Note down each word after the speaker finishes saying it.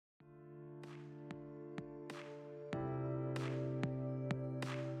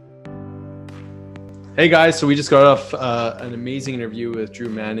Hey guys, so we just got off an amazing interview with Drew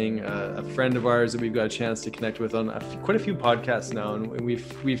Manning, a friend of ours that we've got a chance to connect with on quite a few podcasts now, and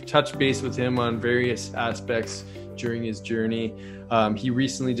we've touched base with him on various aspects during his journey. He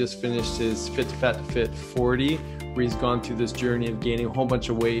recently just finished his Fit to Fat to Fit 40, where he's gone through this journey of gaining a whole bunch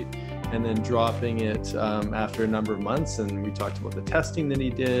of weight and then dropping it after a number of months. And we talked about the testing that he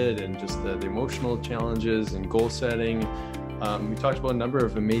did and just the emotional challenges and goal setting. We talked about a number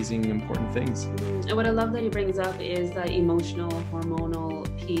of amazing, important things. And what I love that he brings up is that emotional, hormonal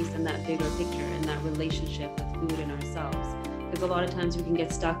piece and that bigger picture and that relationship with food and ourselves. Because a lot of times we can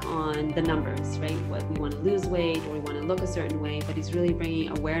get stuck on the numbers, right? What we want to lose weight or we want to look a certain way, but he's really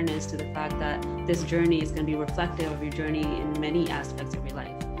bringing awareness to the fact that this journey is going to be reflective of your journey in many aspects of your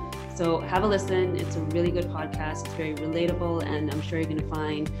life. So have a listen. It's a really good podcast. It's very relatable, and I'm sure you're going to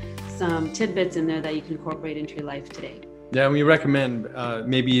find some tidbits in there that you can incorporate into your life today. Yeah, and we recommend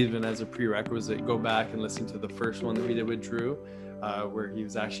maybe even as a prerequisite, go back and listen to the first one that we did with Drew, where he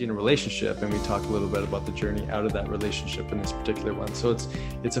was actually in a relationship, and we talk a little bit about the journey out of that relationship in this particular one. So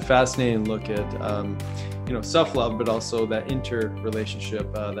it's a fascinating look at self-love, but also that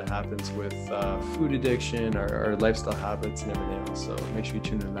interrelationship that happens with food addiction, our lifestyle habits, and everything else. So make sure you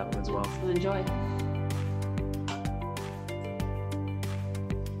tune in that one as well. So enjoy.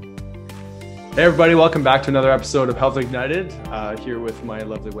 Hey everybody, welcome back to another episode of Health Ignited, here with my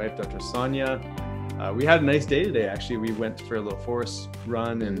lovely wife, Dr. Sonya. We had a nice day today, actually. We went for a little forest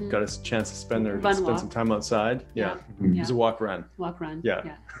run and got a chance to spend some time outside. Yeah. It was a walk run.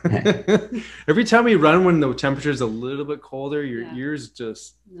 Yeah. Every time we run when the temperature is a little bit colder, your ears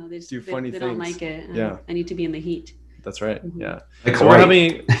just do funny things. They don't like it. I need to be in the heat. That's right. Yeah. Like so we're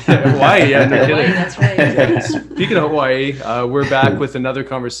having Hawaii. Yeah, no kidding. That's right. Speaking of Hawaii, we're back with another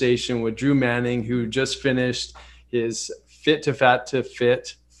conversation with Drew Manning, who just finished his Fit to Fat to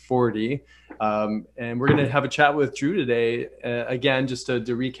Fit 40. And we're going to have a chat with Drew today, again, just to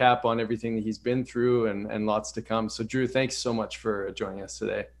recap on everything that he's been through and lots to come. So Drew, thanks so much for joining us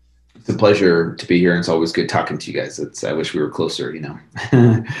today. It's a pleasure to be here, and it's always good talking to you guys. I wish we were closer,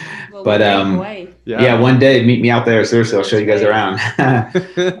 Well, but one day meet me out there. Seriously, I'll show you guys around.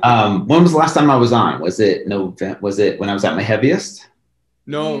 When was the last time I was on? Was it when I was at my heaviest?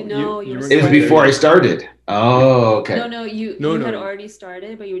 No, it was before I started. Oh, okay. No, you had already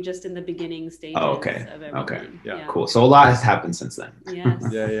started, but you were just in the beginning stages. Oh, okay. Of everything. Okay. Yeah, cool. So a lot has happened since then. Yes.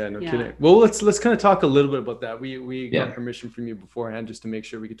 No kidding. Well, let's kind of talk a little bit about that. We got permission from you beforehand just to make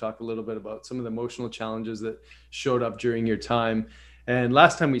sure we could talk a little bit about some of the emotional challenges that showed up during your time. And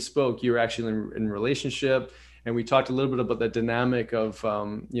last time we spoke, you were actually in a relationship, and we talked a little bit about the dynamic of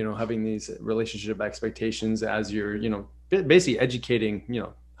having these relationship expectations as you're basically educating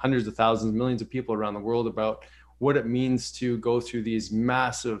hundreds of thousands, millions of people around the world about what it means to go through these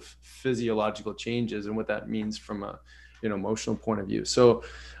massive physiological changes and what that means from a emotional point of view. So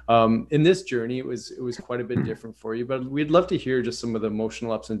in this journey, it was quite a bit different for you, but we'd love to hear just some of the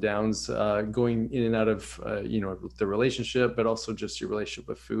emotional ups and downs going in and out of the relationship, but also just your relationship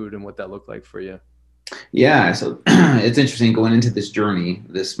with food and what that looked like for you. Yeah, so it's interesting going into this journey,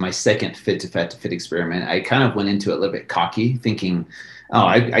 my second Fit to Fat to Fit experiment. I kind of went into it a little bit cocky, thinking, oh,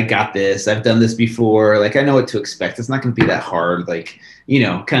 I got this. I've done this before. Like, I know what to expect. It's not going to be that hard. Like,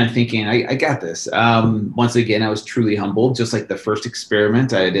 kind of thinking, I got this. Once again, I was truly humbled. Just like the first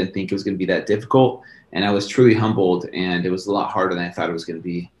experiment, I didn't think it was going to be that difficult. And I was truly humbled, and it was a lot harder than I thought it was going to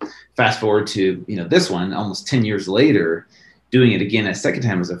be. Fast forward to, this one, almost 10 years later, doing it again a second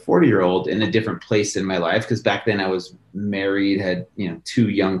time as a 40-year-old in a different place in my life. Because back then I was married, had, 2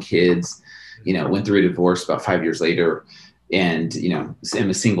 young kids, went through a divorce about 5 years later. And, I'm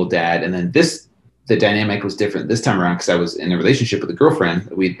a single dad. And then the dynamic was different this time around because I was in a relationship with a girlfriend.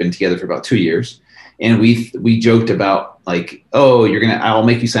 We'd been together for about 2 years. And we joked about like, oh, I'll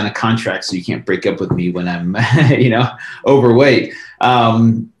make you sign a contract so you can't break up with me when I'm, overweight.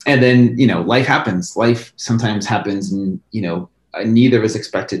 And then, life happens. Life sometimes happens. And, neither of us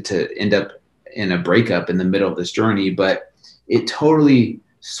expected to end up in a breakup in the middle of this journey, but it totally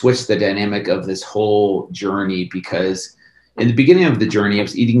switched the dynamic of this whole journey, because in the beginning of the journey, I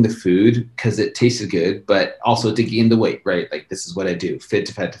was eating the food because it tasted good, but also to gain the weight, right? Like, this is what I do, Fit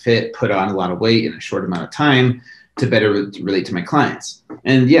to Fat to Fit, put on a lot of weight in a short amount of time to better relate to my clients.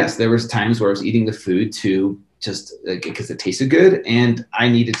 And yes, there was times where I was eating the food to just because it tasted good and I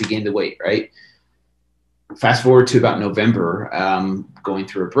needed to gain the weight, right? Fast forward to about November, going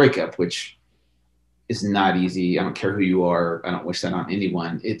through a breakup, which is not easy. I don't care who you are. I don't wish that on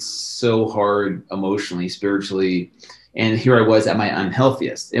anyone. It's so hard emotionally, spiritually. And here I was at my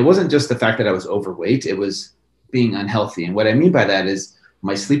unhealthiest. It wasn't just the fact that I was overweight. It was being unhealthy. And what I mean by that is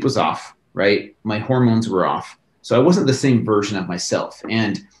my sleep was off. right? My hormones were off. So I wasn't the same version of myself.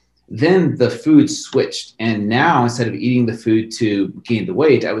 And then the food switched. And now instead of eating the food to gain the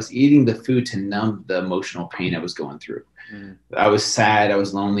weight, I was eating the food to numb the emotional pain I was going through. I was sad, I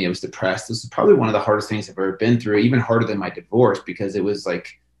was lonely, I was depressed. This is probably one of the hardest things I've ever been through, even harder than my divorce, because it was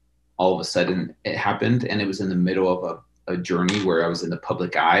like all of a sudden it happened, and it was in the middle of a journey where I was in the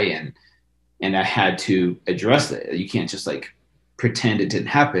public eye, and I had to address it. You can't just like pretend it didn't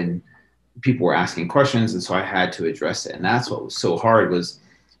happen. People were asking questions, and so I had to address it. And that's what was so hard, was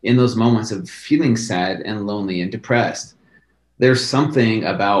in those moments of feeling sad and lonely and depressed. There's something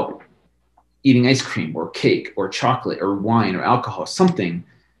about eating ice cream or cake or chocolate or wine or alcohol, something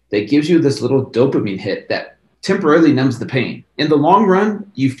that gives you this little dopamine hit that temporarily numbs the pain. In the long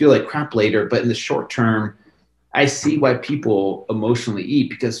run, you feel like crap later, but in the short term, I see why people emotionally eat,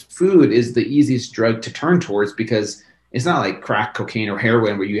 because food is the easiest drug to turn towards, because it's not like crack, cocaine, or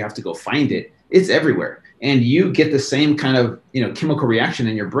heroin where you have to go find it. It's everywhere. And you get the same kind of, chemical reaction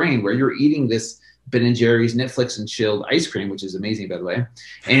in your brain where you're eating this Ben and Jerry's Netflix and chilled ice cream, which is amazing, by the way.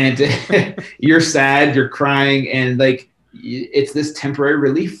 And you're sad, you're crying, and like it's this temporary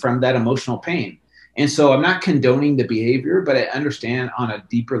relief from that emotional pain. And so I'm not condoning the behavior, but I understand on a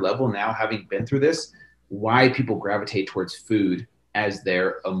deeper level now, having been through this, why people gravitate towards food as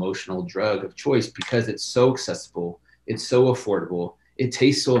their emotional drug of choice, because it's so accessible, it's so affordable, it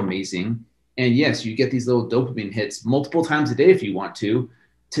tastes so amazing. And yes, you get these little dopamine hits multiple times a day if you want to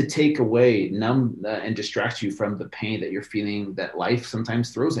take away, numb, and distract you from the pain that you're feeling that life sometimes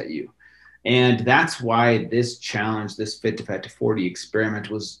throws at you. And that's why this challenge, this Fit to Fat to 40 experiment,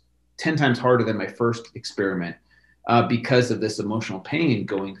 was 10 times harder than my first experiment, because of this emotional pain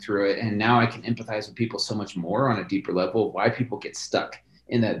going through it. And now I can empathize with people so much more on a deeper level, why people get stuck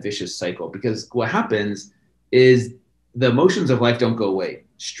in that vicious cycle. Because what happens is the emotions of life don't go away.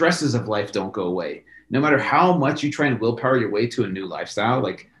 Stresses of life don't go away. No matter how much you try and willpower your way to a new lifestyle,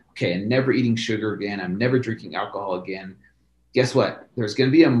 like, okay, I'm never eating sugar again, I'm never drinking alcohol again. Guess what? There's going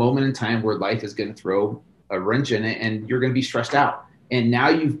to be a moment in time where life is going to throw a wrench in it, and you're going to be stressed out. And now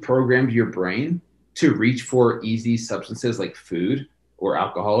you've programmed your brain to reach for easy substances like food or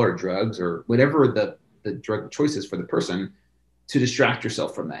alcohol or drugs or whatever the drug choice is for the person, to distract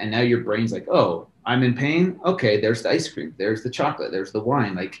yourself from that. And now your brain's like, oh, I'm in pain. Okay, there's the ice cream, there's the chocolate, there's the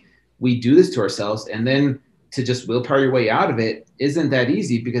wine. Like, we do this to ourselves, and then to just willpower your way out of it isn't that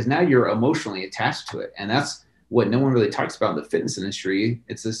easy, because now you're emotionally attached to it. And that's what no one really talks about in the fitness industry.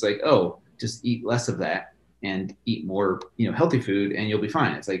 It's just like, oh, just eat less of that and eat more, healthy food, and you'll be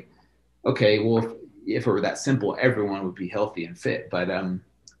fine. It's like, okay, well, if it were that simple, everyone would be healthy and fit. But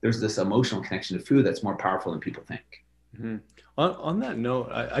there's this emotional connection to food that's more powerful than people think. Mm-hmm. On that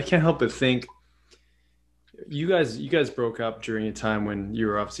note, I can't help but think, you guys broke up during a time when you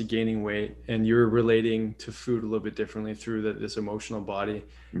were obviously gaining weight, and you were relating to food a little bit differently through this emotional body.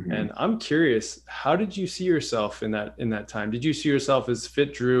 Mm-hmm. And I'm curious, how did you see yourself in that time? Did you see yourself as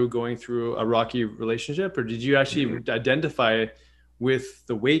fit Drew going through a rocky relationship, or did you actually mm-hmm. identify with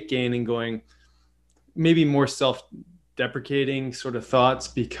the weight gain and going maybe more self-deprecating sort of thoughts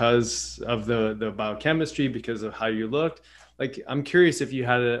because of the biochemistry, because of how you looked? Like, I'm curious if you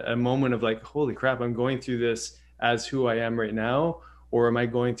had a moment of like, holy crap, I'm going through this as who I am right now, or am I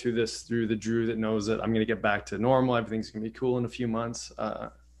going through this through the Drew that knows that I'm going to get back to normal, everything's going to be cool in a few months?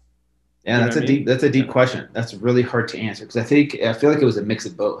 Yeah, that's a deep question. That's really hard to answer, because I feel like it was a mix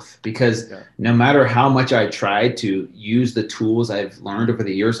of both, because no matter how much I tried to use the tools I've learned over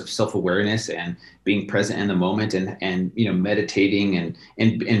the years of self-awareness and being present in the moment, and meditating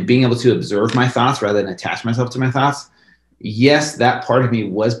and being able to observe my thoughts rather than attach myself to my thoughts. Yes, that part of me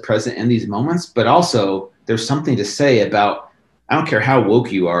was present in these moments, but also there's something to say about, I don't care how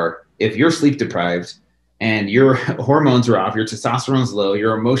woke you are, if you're sleep deprived and your hormones are off, your testosterone's low,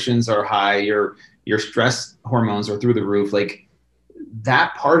 your emotions are high, your stress hormones are through the roof, like,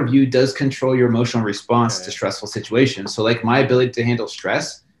 that part of you does control your emotional response to stressful situations. So like, my ability to handle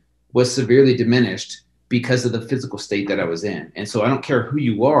stress was severely diminished because of the physical state that I was in. And so I don't care who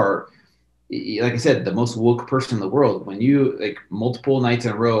you are, like I said, the most woke person in the world, when you like multiple nights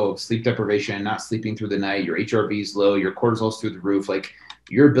in a row of sleep deprivation, not sleeping through the night, your HRV is low, your cortisol's through the roof, like,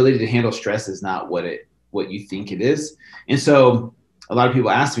 your ability to handle stress is not what you think it is. And so a lot of people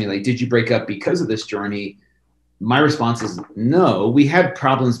ask me, like, did you break up because of this journey? My response is no. We had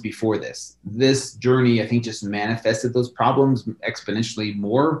problems before this. This journey, I think, just manifested those problems exponentially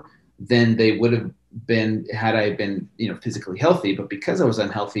more than they would have been had I been, physically healthy. But because I was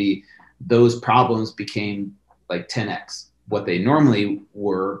unhealthy, those problems became like 10x what they normally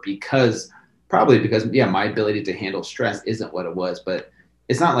were, because my ability to handle stress isn't what it was. But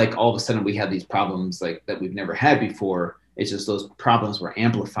it's not like all of a sudden we have these problems like that we've never had before. It's just those problems were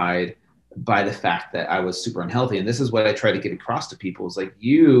amplified by the fact that I was super unhealthy. And this is what I try to get across to people is like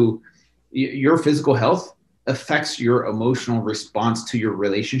your physical health affects your emotional response to your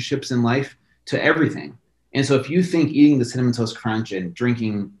relationships in life, to everything. And so if you think eating the Cinnamon Toast Crunch and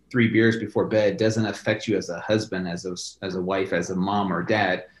drinking 3 beers before bed doesn't affect you as a husband, as a wife, as a mom or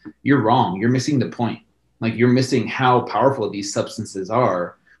dad, you're wrong. You're missing the point. Like you're missing how powerful these substances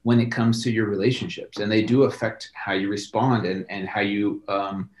are when it comes to your relationships. And they do affect how you respond and how you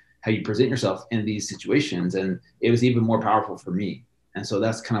present yourself in these situations. And it was even more powerful for me. And so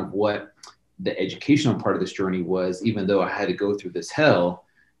that's kind of what the educational part of this journey was, even though I had to go through this hell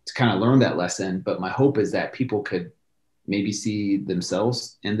to kind of learn that lesson. But my hope is that people could maybe see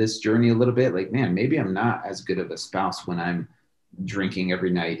themselves in this journey a little bit. Like, man, maybe I'm not as good of a spouse when I'm drinking every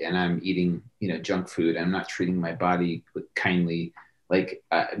night and I'm eating, junk food. I'm not treating my body kindly. Like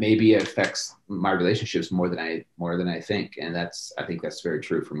maybe it affects my relationships more than I think. And I think that's very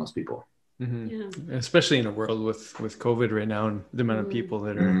true for most people. Mm-hmm. Yeah. Especially in a world with COVID right now and the amount of people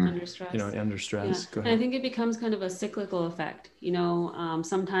that are under stress. Yeah. And I think it becomes kind of a cyclical effect.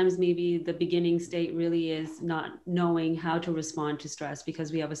 Sometimes maybe the beginning state really is not knowing how to respond to stress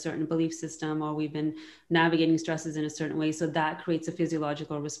because we have a certain belief system or we've been navigating stresses in a certain way. So that creates a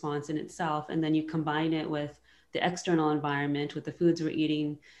physiological response in itself. And then you combine it with the external environment, with the foods we're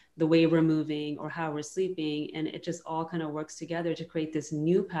eating, the way we're moving or how we're sleeping. And it just all kind of works together to create this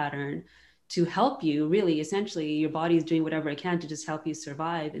new pattern to help you really, essentially, your body is doing whatever it can to just help you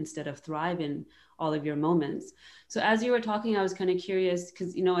survive instead of thrive in all of your moments. So as you were talking, I was kind of curious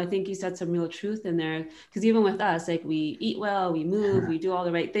because, I think you said some real truth in there because even with us, like we eat well, we move, we do all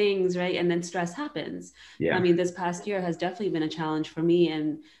the right things, right? And then stress happens. Yeah. I mean, this past year has definitely been a challenge for me.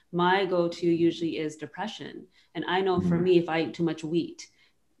 And my go-to usually is depression. And I know for me, if I eat too much wheat,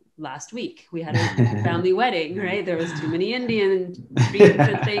 last week we had a family wedding, right? There was too many Indian treats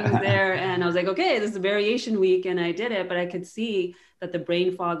and things there. And I was like, okay, this is a variation week. And I did it, but I could see that the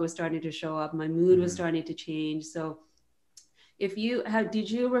brain fog was starting to show up. My mood was starting to change. So did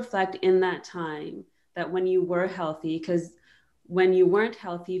you reflect in that time that when you were healthy, because when you weren't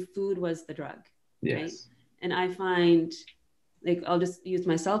healthy, food was the drug, yes. Right? And I find, like, I'll just use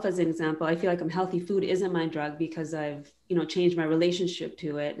myself as an example. I feel like I'm healthy. Food isn't my drug because I've, changed my relationship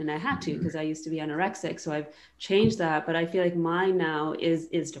to it. And I had to, because I used to be anorexic. So I've changed that. But I feel like mine now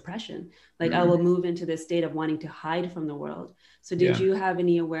is depression. Like I will move into this state of wanting to hide from the world. So did you have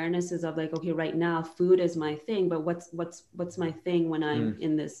any awarenesses of like, okay, right now food is my thing, but what's my thing when I'm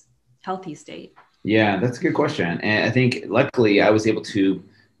in this healthy state? Yeah, that's a good question. And I think luckily I was able to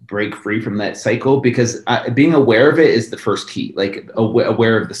break free from that cycle because being aware of it is the first key, like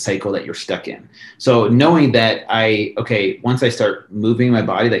aware of the cycle that you're stuck in. So knowing that once I start moving my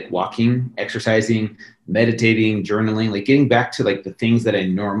body, like walking, exercising, meditating, journaling, like getting back to like the things that I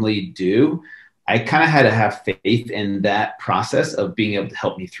normally do, I kind of had to have faith in that process of being able to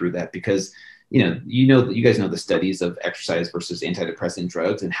help me through that because you guys know the studies of exercise versus antidepressant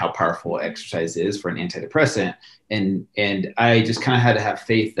drugs and how powerful exercise is for an antidepressant. And I just kind of had to have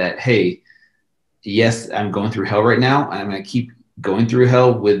faith that, hey, yes, I'm going through hell right now. And I'm going to keep going through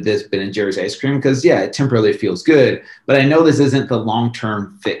hell with this Ben & Jerry's ice cream because, yeah, it temporarily feels good. But I know this isn't the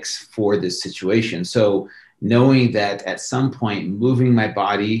long-term fix for this situation. So knowing that at some point, moving my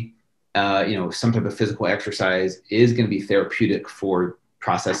body, some type of physical exercise is going to be therapeutic for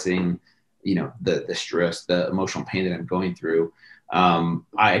processing the stress, the emotional pain that I'm going through.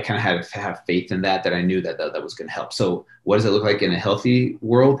 I kind of had to have faith in that I knew that was going to help. So what does it look like in a healthy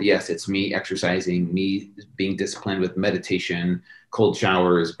world? Yes, it's me exercising, me being disciplined with meditation, cold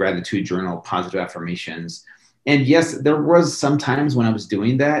showers, gratitude journal, positive affirmations. And yes, there was some times when I was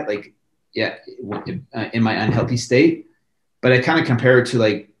doing that, like, yeah, in my unhealthy state, but I kind of compare it to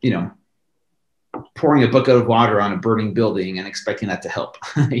like, pouring a bucket of water on a burning building and expecting that to help.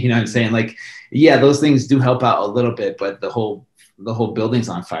 You know what I'm saying? Like, yeah, those things do help out a little bit, but the whole building's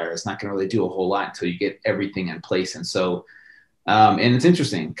on fire. It's not going to really do a whole lot until you get everything in place. And so, and it's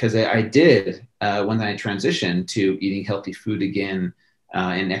interesting because I did, when I transitioned to eating healthy food again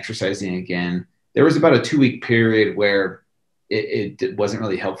and exercising again, there was about a 2-week period where it wasn't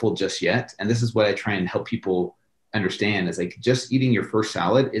really helpful just yet. And this is what I try and help people understand is like just eating your first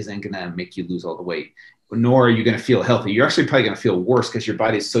salad isn't going to make you lose all the weight, nor are you going to feel healthy. You're actually probably going to feel worse because your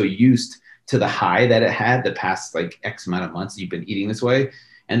body is so used to the high that it had the past like X amount of months you've been eating this way.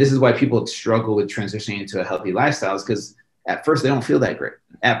 And this is why people struggle with transitioning into a healthy lifestyle is because at first they don't feel that great.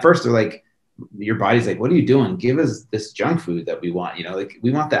 At first they're like, your body's like, what are you doing? Give us this junk food that we want, like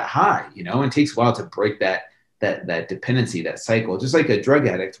we want that high, and it takes a while to break that that dependency, that cycle, just like a drug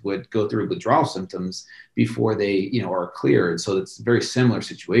addict would go through withdrawal symptoms before they, you know, are cleared. So it's a very similar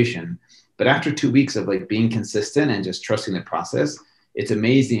situation. But after 2 weeks of like being consistent and just trusting the process, it's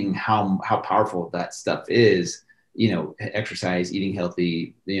amazing how powerful that stuff is. You know, exercise, eating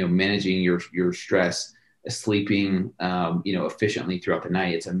healthy, you know, managing your stress, sleeping, you know, efficiently throughout the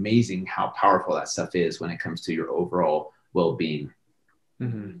night. It's amazing how powerful that stuff is when it comes to your overall well-being.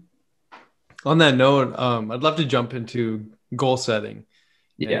 Mm-hmm. On that note, I'd love to jump into goal setting.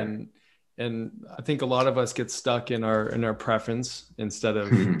 Yeah. And I think a lot of us get stuck in our preference instead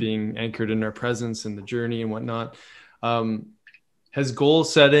of being anchored in our presence and the journey and whatnot. Has goal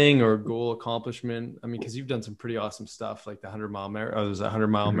setting or goal accomplishment, I mean, because you've done some pretty awesome stuff like the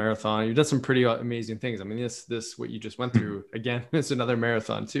 100-mile marathon. You've done some pretty amazing things. I mean, this what you just went through, again, it's another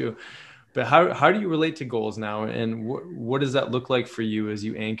marathon too. But how do you relate to goals now? And what does that look like for you as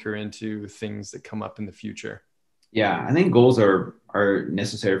you anchor into things that come up in the future? Yeah, I think goals are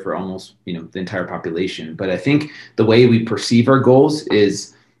necessary for almost, you know, the entire population. But I think the way we perceive our goals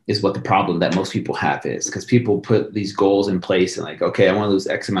is what the problem that most people have is, because people put these goals in place and like, okay, I want to lose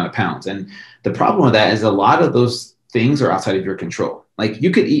X amount of pounds. And the problem with that is a lot of those things are outside of your control. Like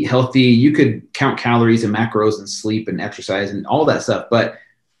you could eat healthy, you could count calories and macros and sleep and exercise and all that stuff. But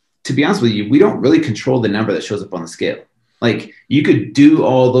to be honest with you, we don't really control the number that shows up on the scale. Like you could do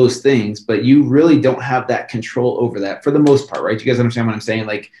all those things, but you really don't have that control over that for the most part, right? You guys understand what I'm saying?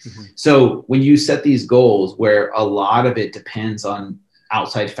 Like, so when you set these goals where a lot of it depends on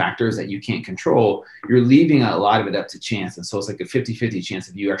outside factors that you can't control, you're leaving a lot of it up to chance. And so it's like a 50-50 chance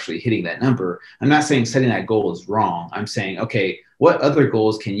of you actually hitting that number. I'm not saying setting that goal is wrong. I'm saying, okay, what other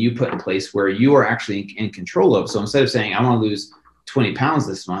goals can you put in place where you are actually in control of? So instead of saying, I want to lose 20 pounds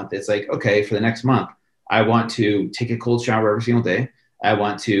this month, it's like, okay, for the next month, I want to take a cold shower every single day. I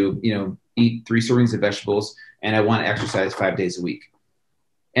want to, you know, eat 3 servings of vegetables, and I want to exercise 5 days a week.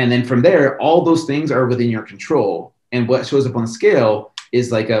 And then from there, all those things are within your control. And what shows up on the scale is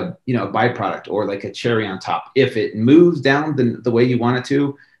like a, you know, a byproduct or like a cherry on top. If it moves down the way you want it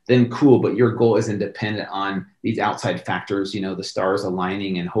to, then cool. But your goal isn't dependent on these outside factors, you know, the stars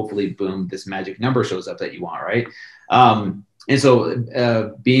aligning and hopefully, boom, this magic number shows up that you want, right? And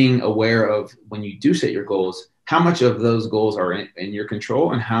so being aware of when you do set your goals, how much of those goals are in your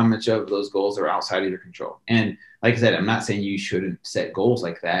control and how much of those goals are outside of your control. And like I said, I'm not saying you shouldn't set goals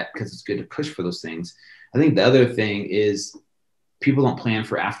like that because it's good to push for those things. I think the other thing is people don't plan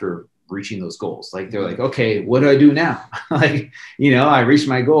for after reaching those goals. Like they're like, okay, what do I do now? Like, you know, I reached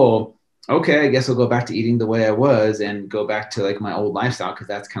my goal. Okay, I guess I'll go back to eating the way I was and go back to like my old lifestyle because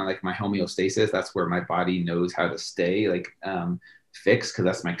that's kind of like my homeostasis. That's where my body knows how to stay like fixed because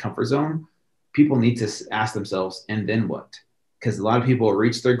that's my comfort zone. People need to ask themselves, and then what? Because a lot of people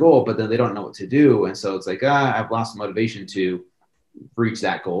reach their goal, but then they don't know what to do. And so it's like, I've lost motivation to reach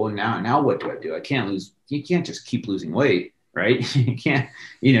that goal. And now what do I do? You can't just keep losing weight, right? You can't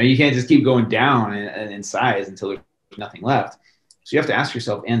just keep going down in size until there's nothing left. So you have to ask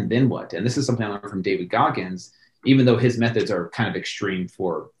yourself, and then what? And this is something I learned from David Goggins, even though his methods are kind of extreme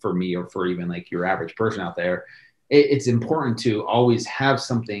for me or for even like your average person out there. It's important to always have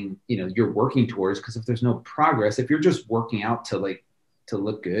something, you know, you're working towards, because if there's no progress, if you're just working out to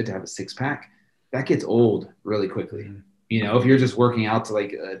look good, to have a 6-pack, that gets old really quickly. You know, if you're just working out to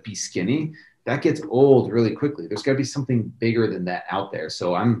like be skinny, that gets old really quickly. There's got to be something bigger than that out there.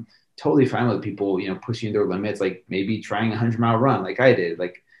 So I'm totally fine with people, you know, pushing their limits, like maybe trying a 100-mile run like I did.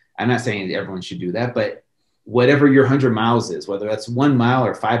 Like, I'm not saying that everyone should do that, but whatever your 100 miles is, whether that's 1 mile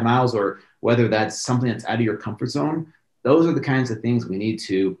or 5 miles, or whether that's something that's out of your comfort zone, those are the kinds of things we need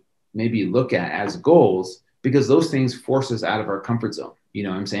to maybe look at as goals, because those things force us out of our comfort zone. You know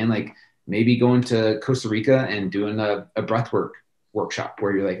what I'm saying? Like maybe going to Costa Rica and doing a breathwork workshop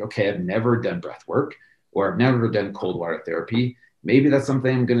where you're like, okay, I've never done breath work, or I've never done cold water therapy. Maybe that's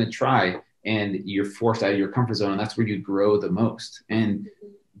something I'm going to try, and you're forced out of your comfort zone. And that's where you grow the most. And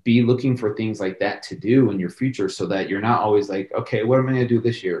be looking for things like that to do in your future, so that you're not always like, okay, what am I going to do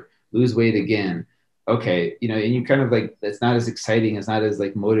this year? Lose weight again. Okay. You know, and you kind of like, that's not as exciting. It's not as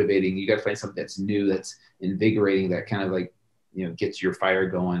like motivating. You got to find something that's new, that's invigorating, that kind of like, you know, gets your fire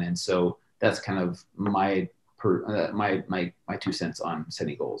going. And so that's kind of my 2 cents on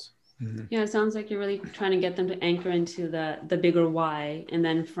setting goals. Yeah, it sounds like you're really trying to get them to anchor into the bigger why, and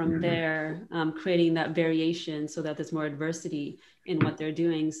then from there, creating that variation so that there's more adversity in what they're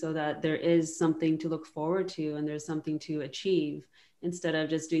doing, so that there is something to look forward to and there's something to achieve, instead of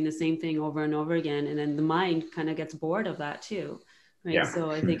just doing the same thing over and over again. And then the mind kind of gets bored of that too. Right. Yeah. So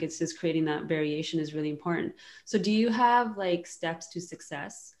I think it's just creating that variation is really important. So do you have like steps to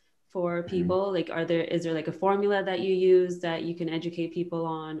success for people? Like, is there like a formula that you use that you can educate people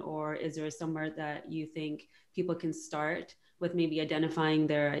on, or is there somewhere that you think people can start with, maybe identifying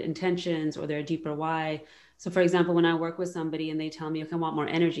their intentions or their deeper why? So for example, when I work with somebody and they tell me, okay, I want more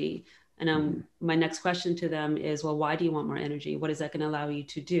energy, and my next question to them is, well, why do you want more energy? What is that going to allow you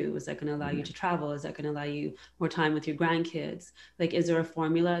to do? Is that going to allow you to travel? Is that going to allow you more time with your grandkids? Like, is there a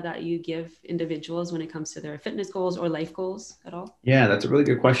formula that you give individuals when it comes to their fitness goals or life goals at all? Yeah, that's a really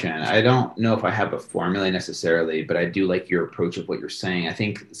good question. I don't know if I have a formula necessarily, but I do like your approach of what you're saying. I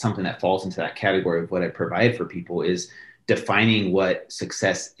think something that falls into that category of what I provide for people is defining what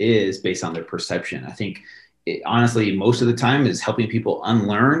success is based on their perception. I think honestly, most of the time is helping people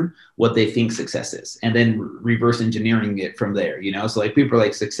unlearn what they think success is and then reverse engineering it from there. So like people are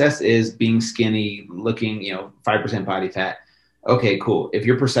like, success is being skinny, looking, 5% body fat. Okay, cool. If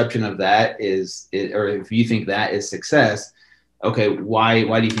your perception of that or if you think that is success, okay, why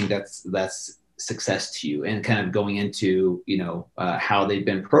do you think that's success to you? And kind of going into, how they've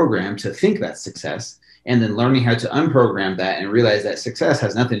been programmed to think that's success, and then learning how to unprogram that and realize that success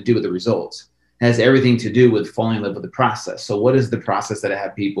has nothing to do with the results. Has everything to do with falling in love with the process. So what is the process that I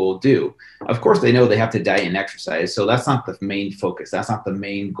have people do? Of course, they know they have to diet and exercise. So that's not the main focus. That's not the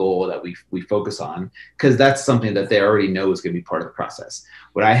main goal that we focus on, because that's something that they already know is going to be part of the process.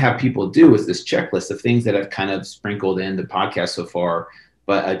 What I have people do is this checklist of things that I've kind of sprinkled in the podcast so far,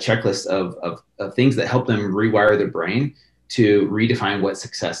 but a checklist of things that help them rewire their brain to redefine what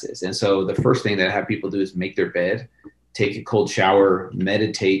success is. And so the first thing that I have people do is make their bed, take a cold shower,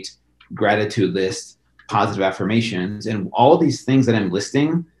 meditate, gratitude list, positive affirmations, and all these things that I'm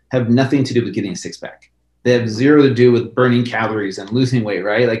listing have nothing to do with getting a six-pack. They have zero to do with burning calories and losing weight,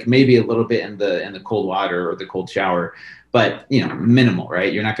 right? Like maybe a little bit in the cold water or the cold shower, but minimal,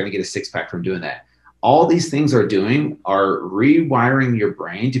 right? You're not going to get a six-pack from doing that. All these things are doing are rewiring your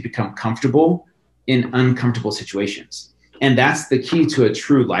brain to become comfortable in uncomfortable situations. And that's the key to a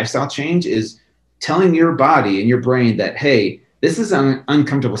true lifestyle change, is telling your body and your brain that, hey, this is an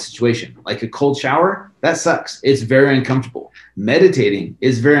uncomfortable situation. Like a cold shower, that sucks. It's very uncomfortable. Meditating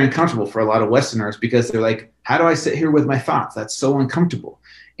is very uncomfortable for a lot of Westerners, because they're like, how do I sit here with my thoughts? That's so uncomfortable.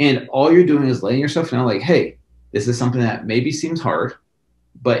 And all you're doing is letting yourself know, like, hey, this is something that maybe seems hard,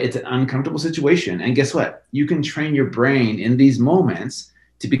 but it's an uncomfortable situation. And guess what? You can train your brain in these moments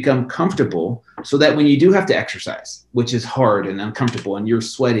to become comfortable, so that when you do have to exercise, which is hard and uncomfortable, and you're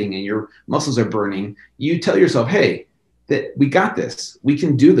sweating and your muscles are burning, you tell yourself, hey, that we got this, we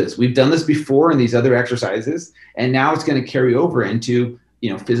can do this. We've done this before in these other exercises, and now it's going to carry over into,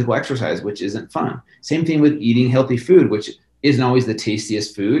 physical exercise, which isn't fun. Same thing with eating healthy food, which isn't always the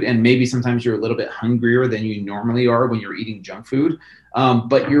tastiest food. And maybe sometimes you're a little bit hungrier than you normally are when you're eating junk food.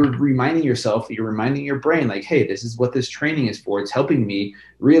 But you're reminding yourself, you're reminding your brain, like, hey, this is what this training is for. It's helping me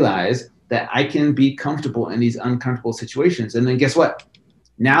realize that I can be comfortable in these uncomfortable situations. And then guess what?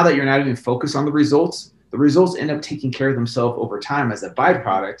 Now that you're not even focused on the results end up taking care of themselves over time as a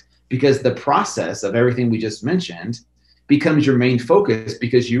byproduct, because the process of everything we just mentioned becomes your main focus,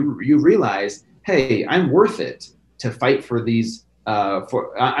 because you realize, hey, I'm worth it to fight for these,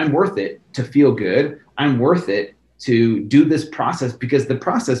 I'm worth it to feel good. I'm worth it to do this process, because the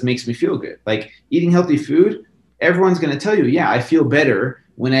process makes me feel good. Like eating healthy food, everyone's going to tell you, yeah, I feel better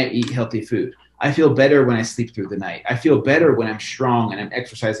when I eat healthy food. I feel better when I sleep through the night. I feel better when I'm strong and I'm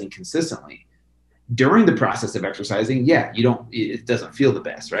exercising consistently. During the process of exercising, yeah, it doesn't feel the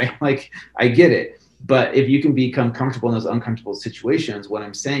best, right? Like, I get it. But if you can become comfortable in those uncomfortable situations, what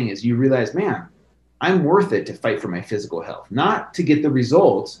I'm saying is you realize, man, I'm worth it to fight for my physical health, not to get the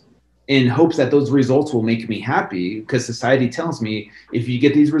results in hopes that those results will make me happy, because society tells me if you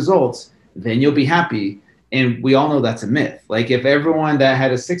get these results, then you'll be happy. And we all know that's a myth. Like if everyone that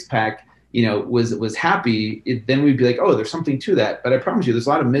had a six-pack, was happy, then we'd be like, oh, there's something to that. But I promise you, there's a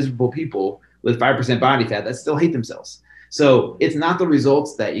lot of miserable people with 5% body fat that still hate themselves. So it's not the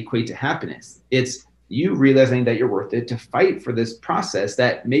results that equate to happiness. It's you realizing that you're worth it to fight for this process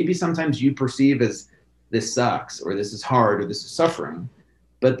that maybe sometimes you perceive as this sucks, or this is hard, or this is suffering.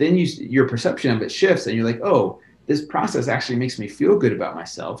 But then your perception of it shifts, and you're like, oh, this process actually makes me feel good about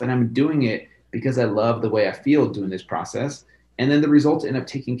myself. And I'm doing it because I love the way I feel doing this process. And then the results end up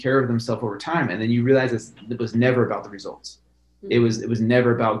taking care of themselves over time. And then you realize it was never about the results. It was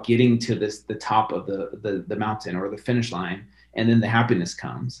never about getting to the top of the mountain or the finish line, and then the happiness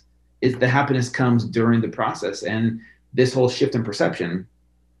comes. The happiness comes during the process. And this whole shift in perception,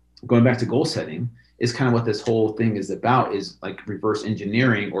 going back to goal setting, is kind of what this whole thing is about, is like reverse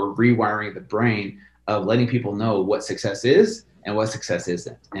engineering or rewiring the brain of letting people know what success is and what success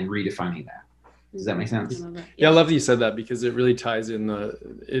isn't, and redefining that. Does that make sense? Yeah, I love that you said that, because it really ties it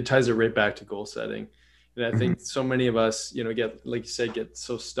right back to goal setting. And I think so many of us, get, like you said, get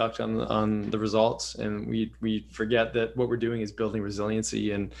so stuck on the results, and we forget that what we're doing is building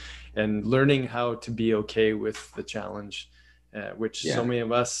resiliency and learning how to be okay with the challenge, which so many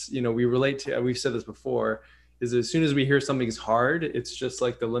of us, we relate to. We've said this before, is as soon as we hear something's hard, it's just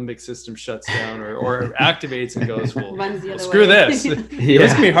like the limbic system shuts down or activates and goes, well, screw this.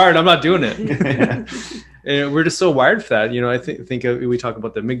 It's gonna be hard. I'm not doing it. And we're just so wired for that. I think we talk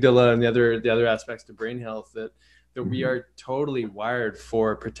about the amygdala and the other aspects to brain health, that we are totally wired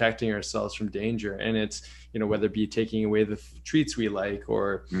for protecting ourselves from danger. And it's, whether it be taking away the treats we like,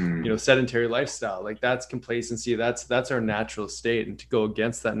 or, sedentary lifestyle, like that's complacency. That's our natural state. And to go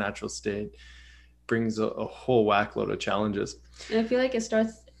against that natural state brings a whole whack load of challenges. And I feel like it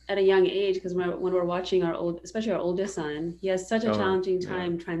starts at a young age, because when we're watching especially our oldest son, he has such a challenging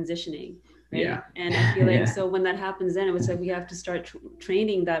time transitioning. Right? Yeah. And I feel like, so when that happens, then it was like, we have to start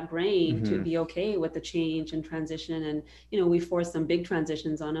training that brain to be okay with the change and transition. And, we force some big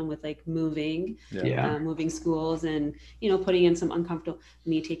transitions on him with like moving schools, and, putting in some uncomfortable,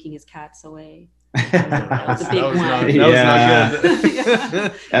 me taking his cats away. That was a big one. That was not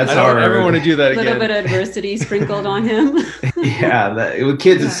good. That's I hard. don't ever want to do that again. A little bit of adversity sprinkled on him. With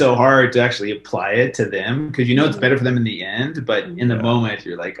kids, it's so hard to actually apply it to them, because it's better for them in the end, but in the moment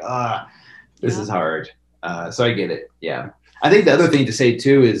you're like, this is hard. So I get it. Yeah. I think the other thing to say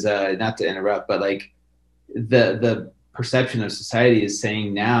too is, not to interrupt, but like the perception of society is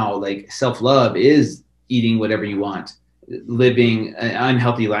saying now, like, self-love is eating whatever you want, living an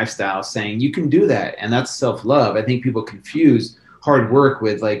unhealthy lifestyle, saying you can do that, and that's self-love. I think people confuse hard work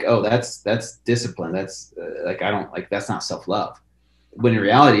with like, oh, that's discipline. That's that's not self-love. When in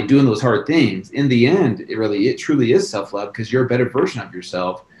reality, doing those hard things, in the end, it truly is self-love, because you're a better version of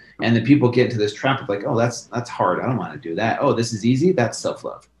yourself. And then people get into this trap of like, oh, that's hard. I don't want to do that. Oh, this is easy. That's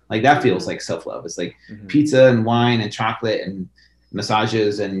self-love. Like that feels like self-love. It's like pizza and wine and chocolate and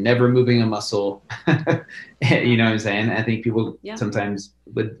massages and never moving a muscle. You know what I'm saying? I think people sometimes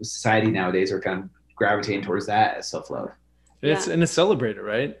with society nowadays are kind of gravitating towards that as self-love. And it's celebrated,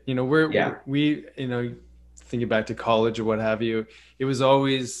 right? We thinking back to college or what have you, it was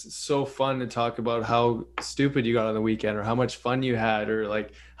always so fun to talk about how stupid you got on the weekend, or how much fun you had, or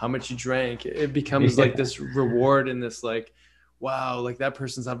like how much you drank. It becomes like this reward, and this like, wow, like that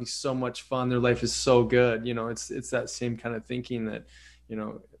person's having so much fun, their life is so good. It's that same kind of thinking that,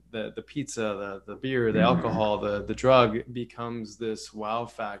 the pizza, the beer, the alcohol, the drug becomes this wow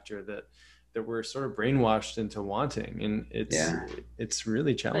factor that we're sort of brainwashed into wanting, and it's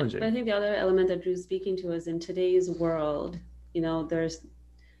really challenging. But I think the other element that Drew's speaking to is, in today's world,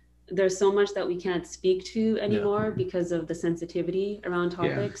 there's so much that we can't speak to anymore because of the sensitivity around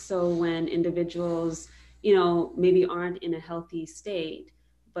topics. So when individuals, maybe aren't in a healthy state,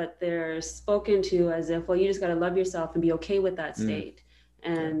 but they're spoken to as if, well, you just got to love yourself and be okay with that state.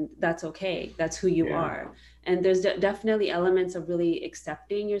 And that's okay. That's who you are. And there's definitely elements of really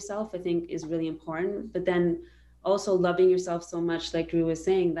accepting yourself, I think, is really important. But then also loving yourself so much, like Drew was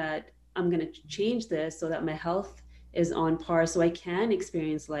saying, that I'm going to change this so that my health is on par, so I can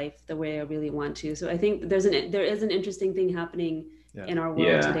experience life the way I really want to. So I think there is an interesting thing happening in our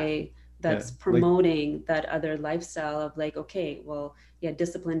world today that's promoting that other lifestyle of like, okay, well,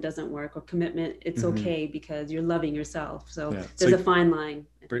 discipline doesn't work, or commitment, it's okay because you're loving yourself. So there's a fine line.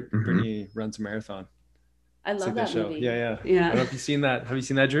 Brittany runs a marathon. I love that show. movie. Yeah. I don't know if you've seen that. Have you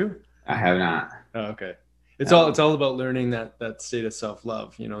seen that, Drew? I have not. Oh, okay. It's all about learning that state of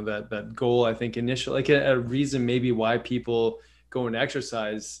self-love, that goal. I think initially, like a reason maybe why people go and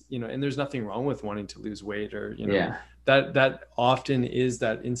exercise, and there's nothing wrong with wanting to lose weight, or, that often is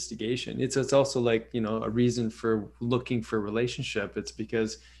that instigation. It's also like, a reason for looking for a relationship. It's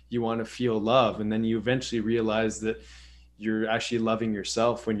because you want to feel love. And then you eventually realize that you're actually loving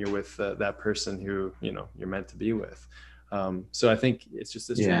yourself when you're with that person who, you're meant to be with. So I think it's just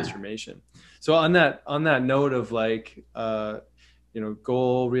this transformation. So on that note of like,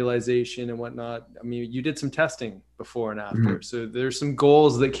 goal realization and whatnot, I mean, you did some testing before and after. So there's some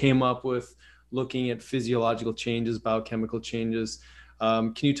goals that came up with looking at physiological changes, biochemical changes.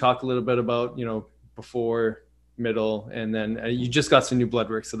 Can you talk a little bit about, before, middle, and then you just got some new blood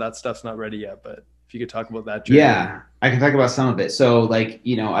work, so that stuff's not ready yet, but if you could talk about that journey. Yeah, I can talk about some of it. So like,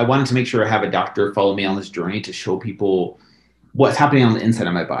 I wanted to make sure I have a doctor follow me on this journey to show people what's happening on the inside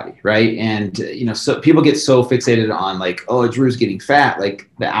of my body, right? And, so people get so fixated on like, oh, Drew's getting fat, like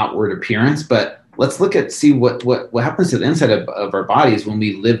the outward appearance, but let's see what happens to the inside of our bodies when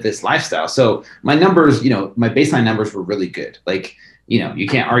we live this lifestyle. So my numbers, my baseline numbers were really good. Like you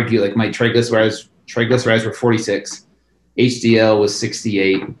can't argue. Like my triglycerides were 46, HDL was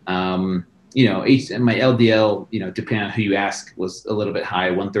 68. And my LDL, depending on who you ask, was a little bit high,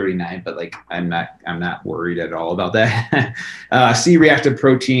 139, but like, I'm not worried at all about that. C-reactive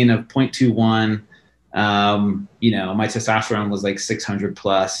protein of 0.21. My testosterone was like 600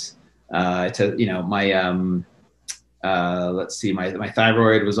 plus. Let's see, my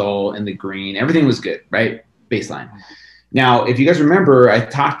thyroid was all in the green. Everything was good, right? Baseline. Now, if you guys remember, I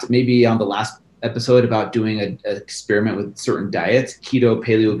talked maybe on the last episode about doing an experiment with certain diets, keto,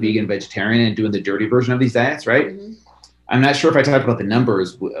 paleo, vegan, vegetarian, and doing the dirty version of these diets, right? Mm-hmm. I'm not sure if I talked about the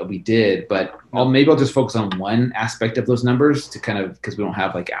numbers we did, but maybe I'll just focus on one aspect of those numbers to kind of, because we don't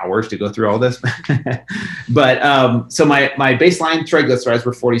have like hours to go through all this. But so my baseline triglycerides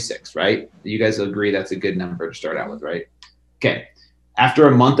were 46, right? You guys agree that's a good number to start out with, right? Okay. After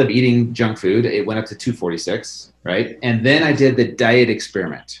a month of eating junk food, it went up to 246, right? And then I did the diet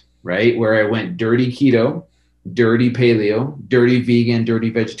experiment, right? Where I went dirty keto, dirty paleo, dirty vegan, dirty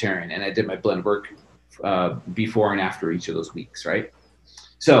vegetarian. And I did my blood work before and after each of those weeks, right?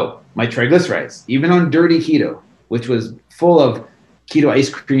 So my triglycerides, even on dirty keto, which was full of keto ice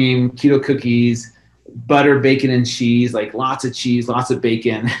cream, keto cookies, butter, bacon, and cheese, like lots of cheese, lots of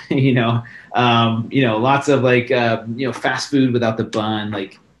bacon, lots of like, fast food without the bun.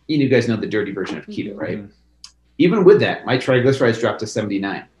 Like, you guys know the dirty version of keto, right? Mm-hmm. Even with that, my triglycerides dropped to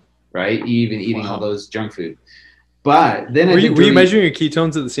 79, right? Even eating all those junk food. But then were you measuring your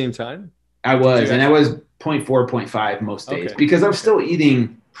ketones at the same time? I was, and I was 0.4, 0.5 most days because I was still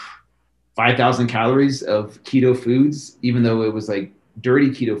eating 5,000 calories of keto foods, even though it was like dirty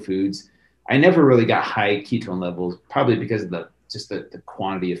keto foods. I never really got high ketone levels, probably because of the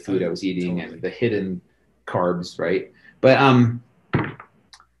quantity of food I was eating and the hidden carbs, right? But and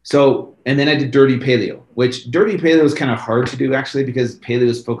then I did dirty paleo, which dirty paleo is kind of hard to do actually because paleo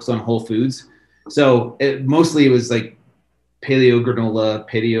is focused on whole foods. So it was like paleo granola,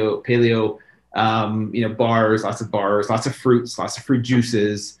 paleo, bars, lots of fruits, lots of fruit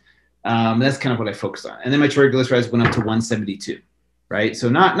juices. That's kind of what I focused on. And then my triglycerides went up to 172, right? So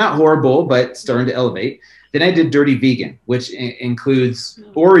not horrible, but starting to elevate. Then I did dirty vegan, which includes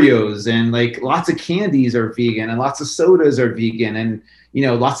Oreos and like lots of candies are vegan and lots of sodas are vegan and,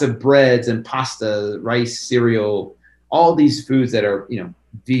 lots of breads and pasta, rice, cereal, all these foods that are,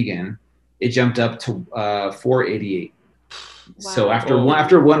 vegan. It jumped up to 488. Wow. So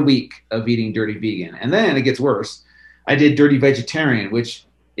after 1 week of eating dirty vegan, and then it gets worse, I did dirty vegetarian, which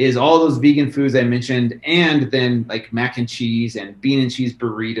is all those vegan foods I mentioned, and then like mac and cheese and bean and cheese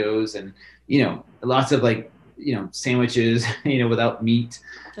burritos and, lots of like, sandwiches, without meat,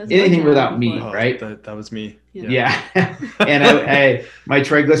 anything without meat, right? That was me. Yeah. And my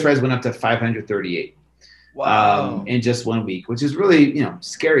triglycerides went up to 538. Wow. In just 1 week, which is really,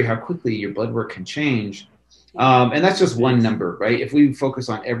 scary how quickly your blood work can change. And that's just one number, right? If we focus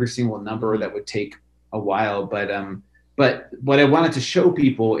on every single number, that would take a while. But what I wanted to show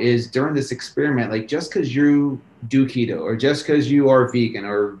people is during this experiment, like just because you do keto or just because you are vegan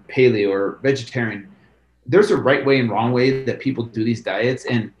or paleo or vegetarian, there's a right way and wrong way that people do these diets.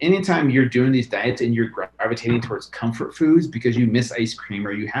 And anytime you're doing these diets and you're gravitating towards comfort foods because you miss ice cream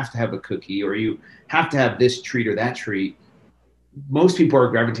or you have to have a cookie or you have to have this treat or that treat, most people are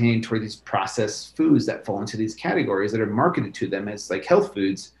gravitating toward these processed foods that fall into these categories that are marketed to them as like health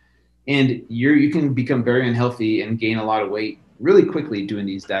foods. And you can become very unhealthy and gain a lot of weight really quickly doing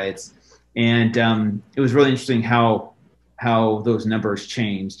these diets. And it was really interesting how those numbers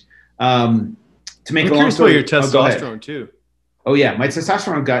changed. To make a long story, your testosterone too. Oh yeah, my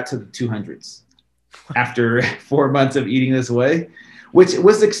testosterone got to the 200s after 4 months of eating this way, which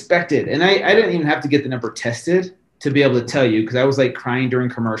was expected. And I didn't even have to get the number tested to be able to tell you, because I was like crying during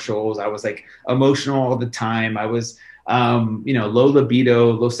commercials. I was like emotional all the time. I was, low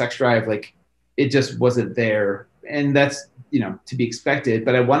libido, low sex drive. Like it just wasn't there. And that's, to be expected.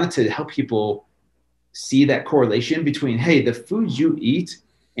 But I wanted to help people see that correlation between, hey, the foods you eat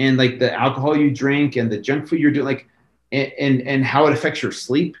and like the alcohol you drink and the junk food you're doing, like, and how it affects your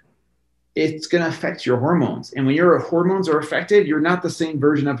sleep. It's going to affect your hormones. And when your hormones are affected, you're not the same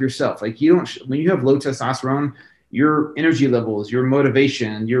version of yourself. Like when you have low testosterone, your energy levels, your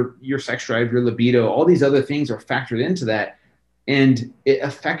motivation, your sex drive, your libido, all these other things are factored into that. And it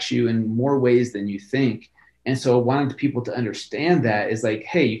affects you in more ways than you think. And so wanting people to understand that is like,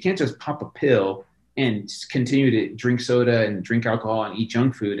 hey, you can't just pop a pill and continue to drink soda and drink alcohol and eat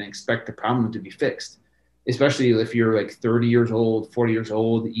junk food and expect the problem to be fixed. Especially if you're like 30 years old, 40 years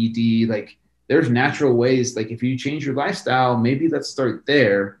old, ED, like there's natural ways. Like if you change your lifestyle, maybe let's start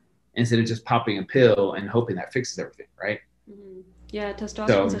there instead of just popping a pill and hoping that fixes everything, right? Mm-hmm. Yeah,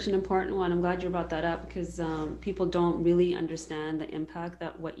 testosterone is So such an important one. I'm glad you brought that up because people don't really understand the impact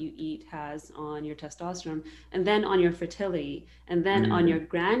that what you eat has on your testosterone and then on your fertility and then on your mm,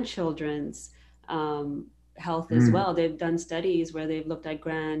 grandchildren's um, health as mm, well. They've done studies where they've looked at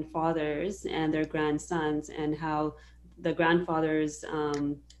grandfathers and their grandsons and how the grandfather's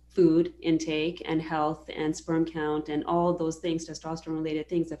food intake and health and sperm count and all those things, testosterone related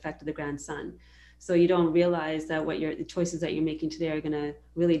things, affected the grandson. So you don't realize that the choices that you're making today are going to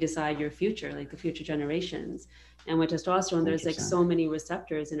really decide your future, like the future generations. And with testosterone, there's like 100%. so many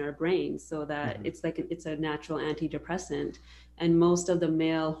receptors in our brains, so that Mhm. it's a natural antidepressant. And most of the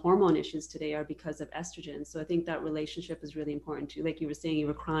male hormone issues today are because of estrogen. So I think that relationship is really important too. Like you were saying, you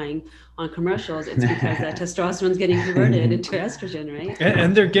were crying on commercials. It's because that testosterone is getting converted into estrogen, right?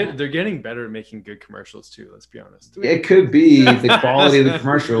 And Yeah. they're getting better at making good commercials too. Let's be honest. It could be the quality of the Yeah,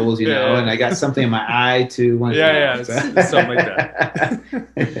 commercials, you know, and yeah, I got something in my eye too, once, you know. yeah. Yeah. So. It's something like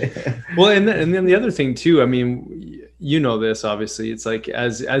that. Well, and then the other thing too. I mean, you know this obviously. It's like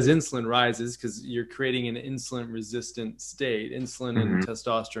as insulin rises, because you're creating an insulin resistant state. Insulin and Mhm.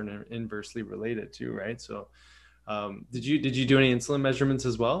 testosterone are inversely related too, right? So, did you do any insulin measurements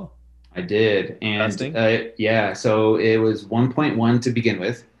as well? I did. And Testing. yeah, so it was 1.1 to begin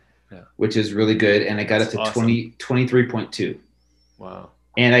with, Yeah, which is really good. And I got that's up to awesome. 23.2. Wow.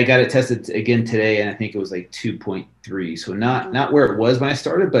 And I got it tested again today, and I think it was like 2.3. So not where it was when I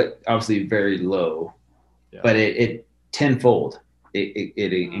started, but obviously very low. Yeah. But it tenfold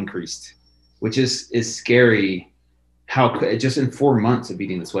it increased, which is scary. How just in 4 months of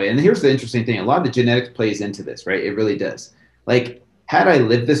eating this way. And here's the interesting thing: a lot of the genetics plays into this, right? It really does. Like, had I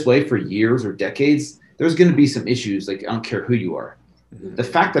lived this way for years or decades, there's going to be some issues. Like, I don't care who you are. Mhm. The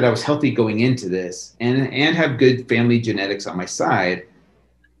fact that I was healthy going into this and have good family genetics on my side,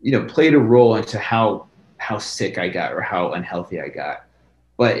 you know, played a role into how sick I got or how unhealthy I got.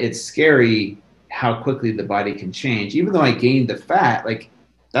 But it's scary how quickly the body can change. Even though I gained the fat, like,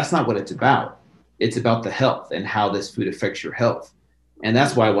 that's not what it's about. It's about the health and how this food affects your health. And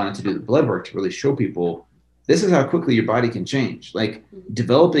that's why I wanted to do the blood work, to really show people this is how quickly your body can change. Like,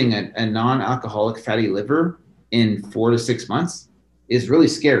 developing a non-alcoholic fatty liver in 4 to 6 months is really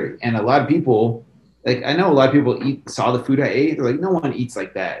scary. And a lot of people, like, I know a lot of people saw the food I ate. They're like, no one eats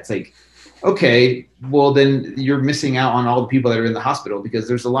like that. It's like, okay, well, then you're missing out on all the people that are in the hospital, because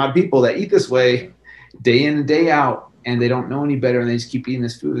there's a lot of people that eat this way day in and day out, and they don't know any better, and they just keep eating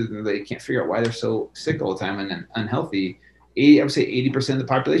this food, and they can't figure out why they're so sick all the time and unhealthy. I would say 80% of the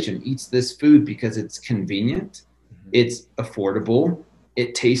population eats this food because it's convenient, it's affordable,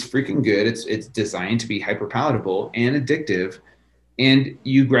 it tastes freaking good, it's designed to be hyper palatable and addictive, and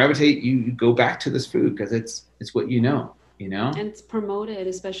you gravitate, you go back to this food because it's what you know, you know. And it's promoted,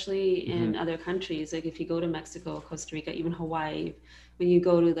 especially Mm-hmm. in other countries. Like if you go to Mexico, Costa Rica, even Hawaii, when you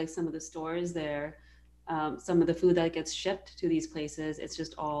go to like some of the stores there, some of the food that gets shipped to these places, it's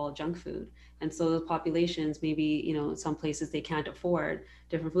just all junk food. And so the populations, maybe, you know, some places they can't afford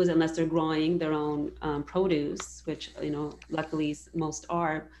different foods unless they're growing their own produce, which, you know, luckily most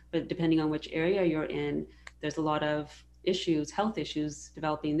are. But depending on which area you're in, there's a lot of issues, health issues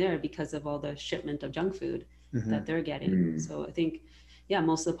developing there because of all the shipment of junk food that Mhm. they're getting. Mm, So I think, yeah,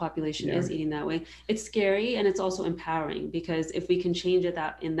 most of the population yeah. is eating that way. It's scary and it's also empowering because if we can change it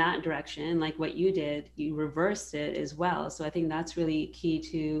that in that direction, like what you did, you reversed it as well. So I think that's really key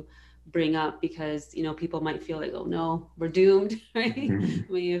to bring up because, you know, people might feel like, oh no, we're doomed, right? Mhm.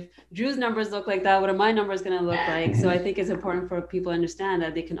 I mean, if Drew's numbers look like that, what are my numbers going to look like? So I think it's important for people to understand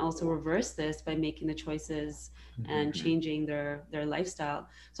that they can also reverse this by making the choices and Mhm. changing their lifestyle.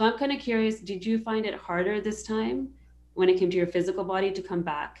 So I'm kind of curious, did you find it harder this time when it came to your physical body to come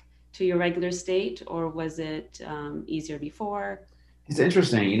back to your regular state, or was it easier before? It's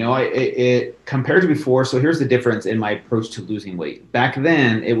interesting, you know, it compared to before. So here's the difference in my approach to losing weight. Back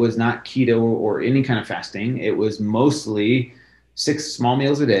then, it was not keto or any kind of fasting. It was mostly 6 small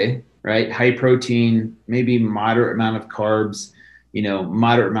meals a day, right? High protein, maybe moderate amount of carbs, you know,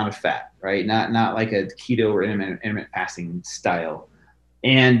 moderate amount of fat, right? Not like a keto or intermittent fasting style.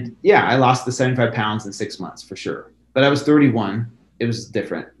 And yeah, I lost the 75 pounds in 6 months for sure. But I was 31. It was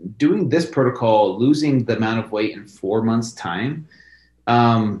different. Doing this protocol, losing the amount of weight in 4 months' time,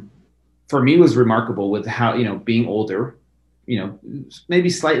 um, for me was remarkable, with how, you know, being older, you know, maybe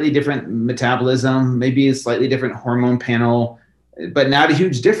slightly different metabolism, maybe a slightly different hormone panel, but not a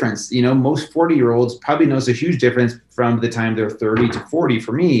huge difference. You know, most 40-year-olds probably knows a huge difference from the time they're 30 to 40.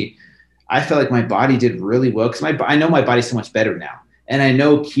 For me, I felt like my body did really well because I know my body's so much better now. And I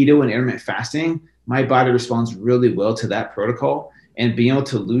know keto and intermittent fasting, my body responds really well to that protocol. And being able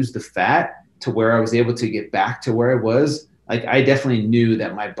to lose the fat to where I was able to get back to where I was, like I definitely knew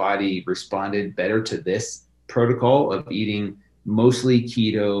that my body responded better to this protocol of eating mostly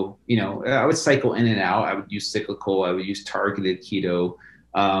keto. You know, I would cycle in and out. I would use cyclical, I would use targeted keto,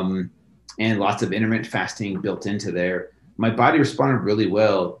 and lots of intermittent fasting built into there. My body responded really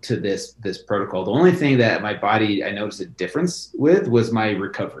well to this protocol. The only thing that my body, I noticed a difference with, was my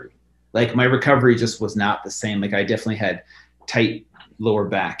recovery. Like my recovery just was not the same. Like I definitely had tight lower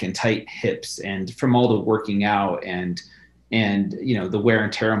back and tight hips, and from all the working out and you know, the wear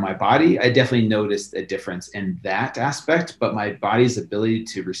and tear on my body, I definitely noticed a difference in that aspect. But my body's ability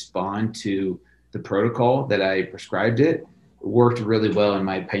to respond to the protocol that I prescribed it worked really well, in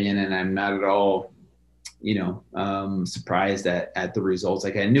my opinion. And I'm not at all, you know, surprised at the results.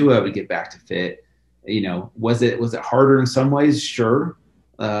 Like I knew I would get back to fit. You know, was it harder in some ways? Sure.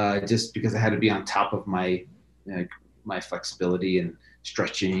 Just because I had to be on top of my, my flexibility and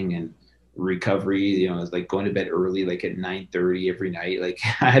stretching and recovery. You know, it was like going to bed early, like at 9:30 every night. Like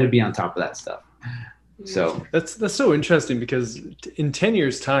I had to be on top of that stuff. So that's so interesting, because in 10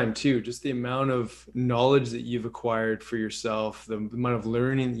 years time too, just the amount of knowledge that you've acquired for yourself, the amount of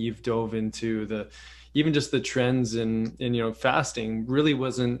learning that you've dove into, even just the trends in you know, fasting really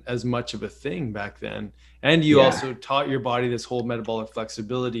wasn't as much of a thing back then. And you also taught your body this whole metabolic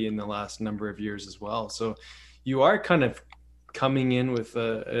flexibility in the last number of years as well. So you are kind of coming in with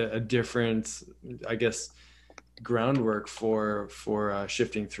a different, I guess, groundwork for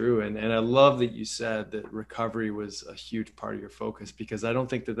shifting through. And I love that you said that recovery was a huge part of your focus, because I don't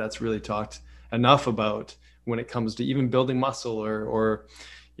think that that's really talked enough about when it comes to even building muscle or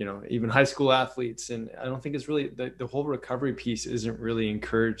you know, even high school athletes. And I don't think it's really the whole recovery piece isn't really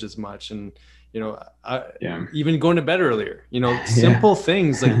encouraged as much. And you know, even going to bed earlier, you know, simple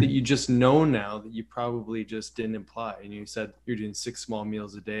things like that you just know now that you probably just didn't imply. And you said you're doing 6 small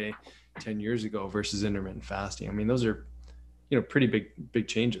meals a day 10 years ago versus intermittent fasting. I mean, those are, you know, pretty big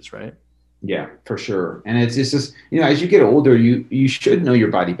changes, right? Yeah, for sure. And it's just, you know, as you get older, you should know your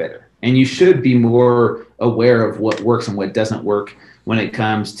body better, and you should be more aware of what works and what doesn't work when it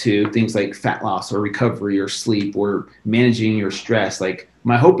comes to things like fat loss or recovery or sleep or managing your stress. Like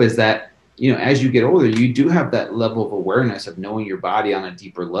my hope is that, you know, as you get older, you do have that level of awareness of knowing your body on a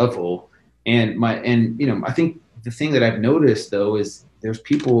deeper level. And you know, I think the thing that I've noticed though is there's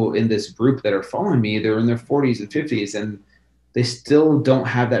people in this group that are following me, they're in their 40s and 50s, and they still don't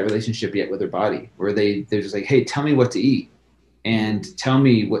have that relationship yet with their body, where they're just like, hey, tell me what to eat and tell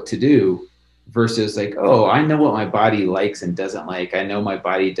me what to do, versus like, oh, I know what my body likes and doesn't like. I know my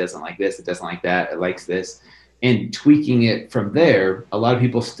body doesn't like this, it doesn't like that, it likes this. And tweaking it from there, a lot of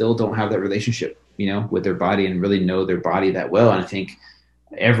people still don't have that relationship, you know, with their body and really know their body that well. And I think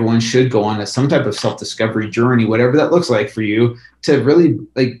everyone should go on some type of self-discovery journey, whatever that looks like for you, to really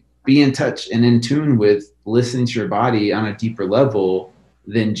like be in touch and in tune with listening to your body on a deeper level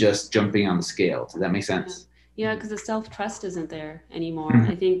than just jumping on the scale. Does that make sense? Yeah, because the self-trust isn't there anymore.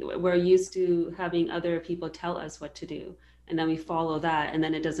 I think we're used to having other people tell us what to do, and then we follow that, and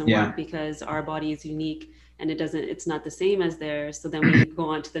then it doesn't work because our body is unique and it's not the same as theirs. So then we go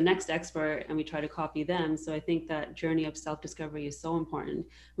on to the next expert and we try to copy them. So I think that journey of self-discovery is so important.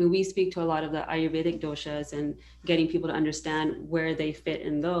 I mean, we speak to a lot of the Ayurvedic doshas and getting people to understand where they fit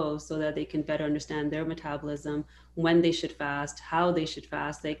in those so that they can better understand their metabolism, when they should fast, how they should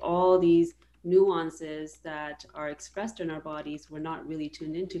fast, like all these nuances that are expressed in our bodies we're not really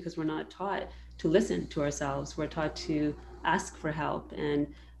tuned into, because we're not taught to listen to ourselves. We're taught to ask for help, and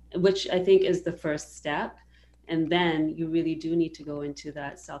which I think is the first step. And then you really do need to go into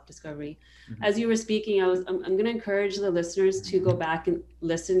that self-discovery. As you were speaking, I'm going to encourage the listeners to go back and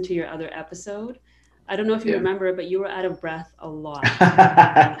listen to your other episode. I don't know if you remember it, but you were out of breath a lot.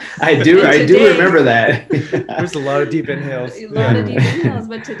 I do remember that. There's a lot of deep inhales. A lot of deep inhales,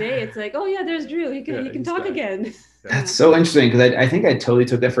 but today it's like, oh yeah, there's Drew. He can talk again. That's so interesting, because I think I totally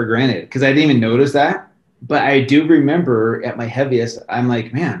took that for granted, because I didn't even notice that. But I do remember at my heaviest, I'm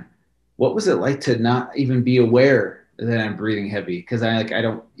like, man, what was it like to not even be aware that I'm breathing heavy? Because I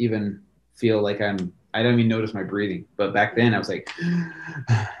don't even feel like I don't even notice my breathing. But back then I was like,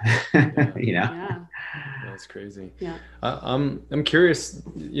 you know. Yeah. That's crazy. Yeah. I'm curious,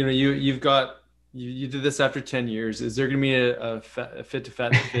 you know, you did this after 10 years. Is there going to be a fit to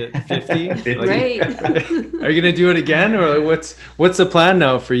fat fit 50? Right. Are you going to do it again, or what's the plan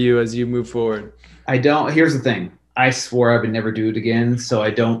now for you as you move forward? Here's the thing. I swore I would never do it again. So I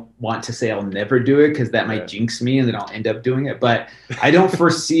don't want to say I'll never do it, because that might jinx me and then I'll end up doing it. But I don't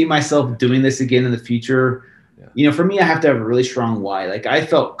foresee myself doing this again in the future. Yeah. You know, for me, I have to have a really strong why. Like I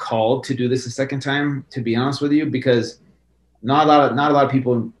felt called to do this a second time, to be honest with you, because not a lot of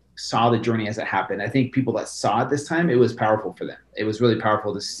people saw the journey as it happened. I think people that saw it this time, it was powerful for them. It was really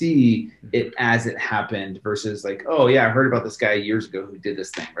powerful to see it as it happened versus like, oh yeah, I heard about this guy years ago who did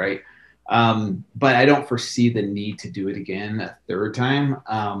this thing, right? But I don't foresee the need to do it again a third time.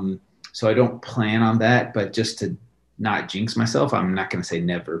 So I don't plan on that, but just to not jinx myself, I'm not going to say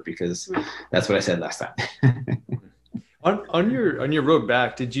never, because that's what I said last time. On your road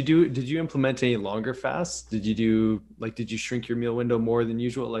back, did you implement any longer fasts? Did you shrink your meal window more than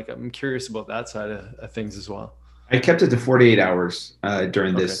usual? Like, I'm curious about that side of things as well. I kept it to 48 hours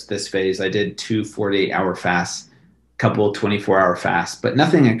during this phase. I did 2 48-hour fasts, couple 24-hour fasts, but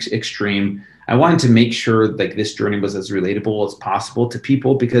nothing extreme. I wanted to make sure like this journey was as relatable as possible to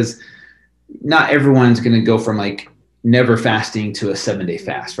people, because not everyone's going to go from like never fasting to a 7-day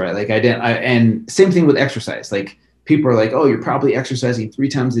fast, right? Like and same thing with exercise. Like, people are like, oh, you're probably exercising 3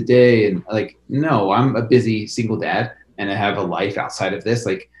 times a day. And like, no, I'm a busy single dad and I have a life outside of this.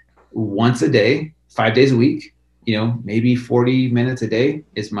 Like, once a day, 5 days a week, maybe 40 minutes a day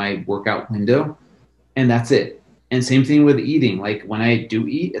is my workout window. And that's it. And same thing with eating. Like, when I do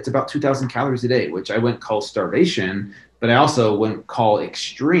eat, it's about 2,000 calories a day, which I wouldn't call starvation, but I also wouldn't call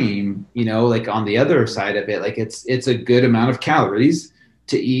extreme, like on the other side of it. Like, it's a good amount of calories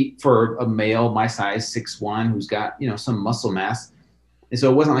to eat for a male my size, 6'1", who's got, some muscle mass. And so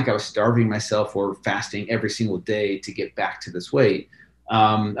it wasn't like I was starving myself or fasting every single day to get back to this weight.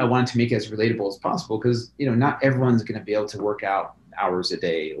 I wanted to make it as relatable as possible, because, not everyone's going to be able to work out hours a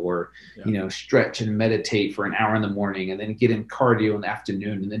day or, stretch and meditate for an hour in the morning and then get in cardio in the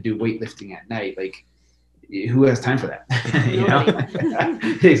afternoon and then do weightlifting at night. Like, who has time for that?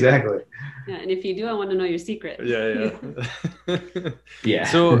 Exactly. Yeah, and if you do, I want to know your secret. Yeah. Yeah.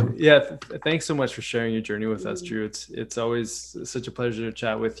 So yeah, thanks so much for sharing your journey with us, Drew. It's always such a pleasure to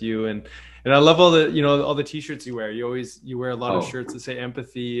chat with you, and I love all the t-shirts you wear. You wear a lot of shirts that say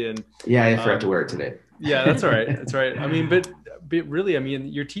empathy, and yeah, I forgot to wear it today. Yeah, that's all right. That's all right. I mean, but really, I mean,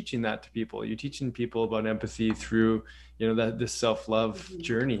 you're teaching that to people. You're teaching people about empathy through, this self-love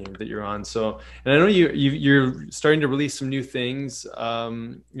journey that you're on. So, and I know you're starting to release some new things.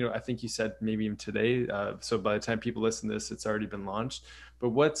 I think you said maybe even today. So by the time people listen to this, it's already been launched. But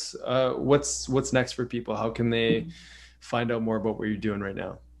what's next for people? How can they find out more about what you're doing right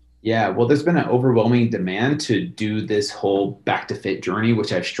now? Yeah, well, there's been an overwhelming demand to do this whole back to fit journey,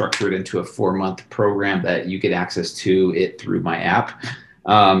 which I've structured into a 4-month program that you get access to it through my app.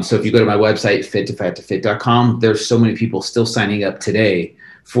 So if you go to my website, fit2fat2fit.com, there's so many people still signing up today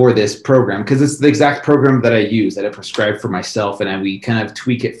for this program, because it's the exact program that I use, that I prescribe for myself, and we kind of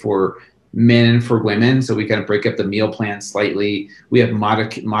tweak it for men and for women. So we kind of break up the meal plan slightly. We have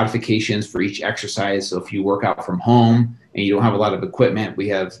modifications for each exercise. So if you work out from home and you don't have a lot of equipment, we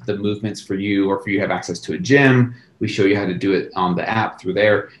have the movements for you, or if you have access to a gym, we show you how to do it on the app through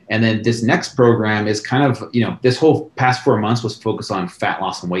there. And then this next program is kind of, this whole past 4 months was focused on fat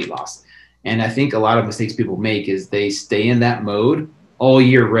loss and weight loss. And I think a lot of mistakes people make is they stay in that mode all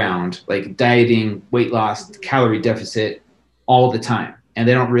year round, like dieting, weight loss, calorie deficit all the time. And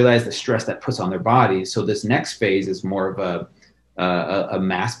they don't realize the stress that puts on their bodies. So this next phase is more of a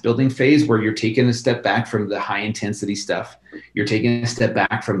mass building phase, where you're taking a step back from the high intensity stuff. You're taking a step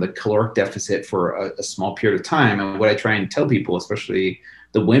back from the caloric deficit for a small period of time. And what I try and tell people, especially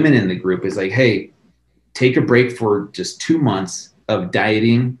the women in the group, is like, hey, take a break for just 2 months of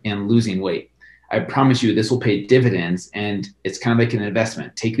dieting and losing weight. I promise you this will pay dividends, and it's kind of like an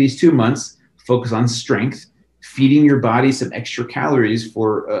investment. Take these 2 months, focus on strength, feeding your body some extra calories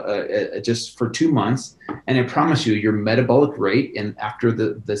for just for 2 months. And I promise you, your metabolic rate, and after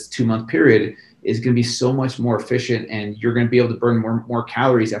this 2-month period, is going to be so much more efficient, and you're going to be able to burn more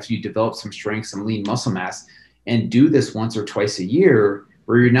calories after you develop some strength, some lean muscle mass. And do this once or twice a year,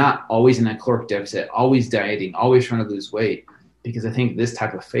 where you're not always in that caloric deficit, always dieting, always trying to lose weight. Because I think this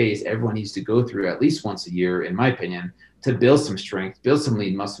type of phase everyone needs to go through at least once a year, in my opinion, to build some strength, build some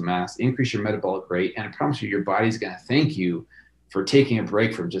lean muscle mass, increase your metabolic rate. And I promise you, your body's going to thank you for taking a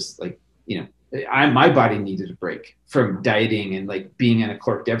break from just like, my body needed a break from dieting and like being in a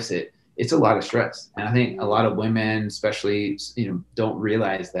caloric deficit. It's a lot of stress. And I think a lot of women, especially, don't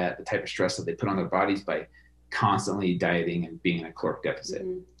realize that the type of stress that they put on their bodies by constantly dieting and being in a caloric deficit.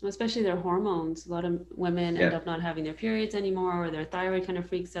 Mm-hmm. Especially their hormones. A lot of women end up not having their periods anymore, or their thyroid kind of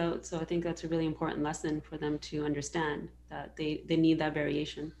freaks out. So I think that's a really important lesson for them to understand, that they need that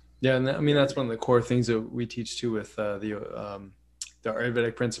variation. Yeah, and I mean, that's one of the core things that we teach too with the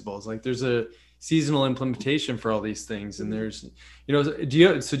Ayurvedic principles. Like, there's a seasonal implementation for all these things, and there's, do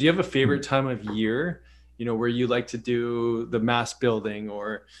you have a favorite time of year, you know, where you like to do the mass building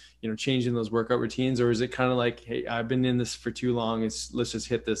or, you know, changing those workout routines? Or is it kind of like, hey, I've been in this for too long, let's just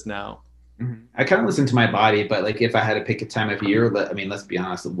hit this now? I kind of listen to my body, but like if I had to pick a time of year, I mean, let's be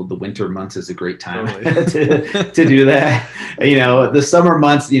honest, the winter months is a great time to do that. You know, the summer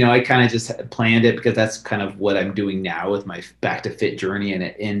months, you know, I kind of just planned it because that's kind of what I'm doing now with my back to fit journey, and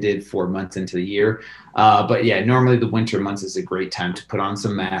it ended 4 months into the year. But yeah, normally the winter months is a great time to put on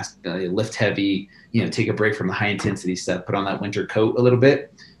some mass, lift heavy, you know, take a break from the high intensity stuff, put on that winter coat a little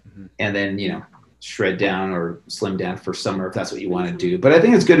bit, and then, you know, shred down or slim down for summer if that's what you want to do. But I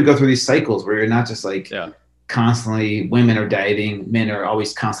think it's good to go through these cycles where you're not just like constantly, women are dieting, men are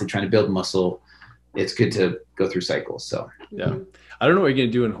always constantly trying to build muscle. It's good to go through cycles. So yeah, I don't know what you're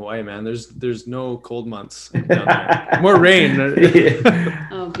gonna do in Hawaii, man. There's no cold months down there. More rain.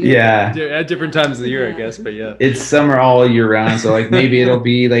 Yeah, at different times of the year, I guess. But yeah, it's summer all year round. So like maybe it'll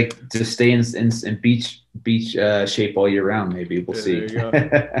be like to stay in beach shape all year round. Maybe we'll see. There you go.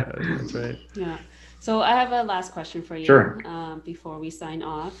 That's right. Yeah. So I have a last question for you. Sure. Before we sign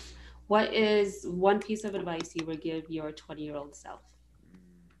off, what is one piece of advice you would give your 20-year-old self?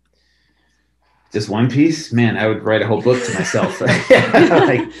 Just one piece? Man, I would write a whole book to myself.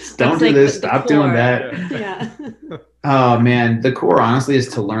 Like, don't do this, stop doing that. Yeah. Oh man, the core honestly is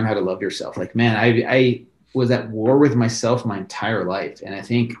to learn how to love yourself. Like, man, I was at war with myself my entire life. And I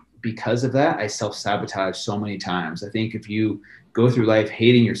think because of that, I self-sabotage so many times. I think if you go through life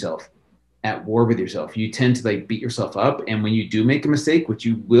hating yourself, at war with yourself, you tend to like beat yourself up. And when you do make a mistake, which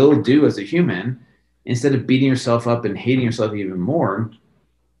you will do as a human, instead of beating yourself up and hating yourself even more,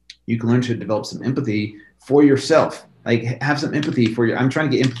 you can learn to develop some empathy for yourself. Like, have some empathy for I'm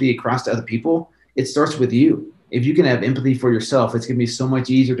trying to get empathy across to other people. It starts with you. If you can have empathy for yourself, it's going to be so much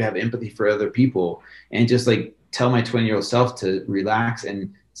easier to have empathy for other people. And just like tell my 20-year-old self to relax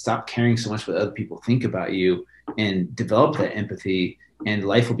and stop caring so much what other people think about you, and develop that empathy, and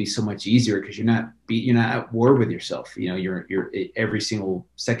life will be so much easier because you're not at war with yourself. You know, you're every single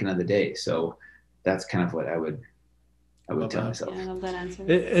second of the day. So that's kind of what I would tell myself. Yeah, I love that answer.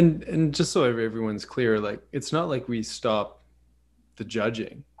 And just so everyone's clear, like, it's not like we stop the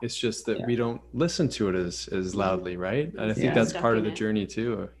judging. It's just that we don't listen to it as loudly, right? And I think that's part of the journey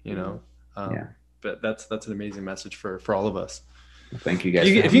too, you know. But that's an amazing message for all of us. Thank you guys.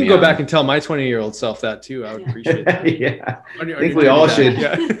 If you can go back and tell my 20-year-old self that too, I would appreciate that. Yeah. I think we all should.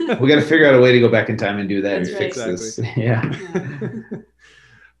 Yeah. We got to figure out a way to go back in time and do that. That's and fix this. Yeah.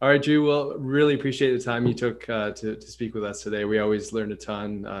 All right, Drew. Well, really appreciate the time you took to speak with us today. We always learn a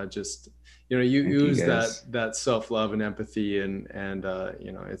ton. Just, you know, you use that self-love and empathy, and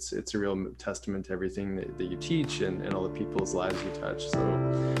you know, it's a real testament to everything that you teach and all the people's lives you touch.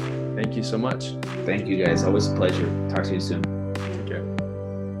 So thank you so much. Thank you guys. Always a pleasure. Talk to you soon.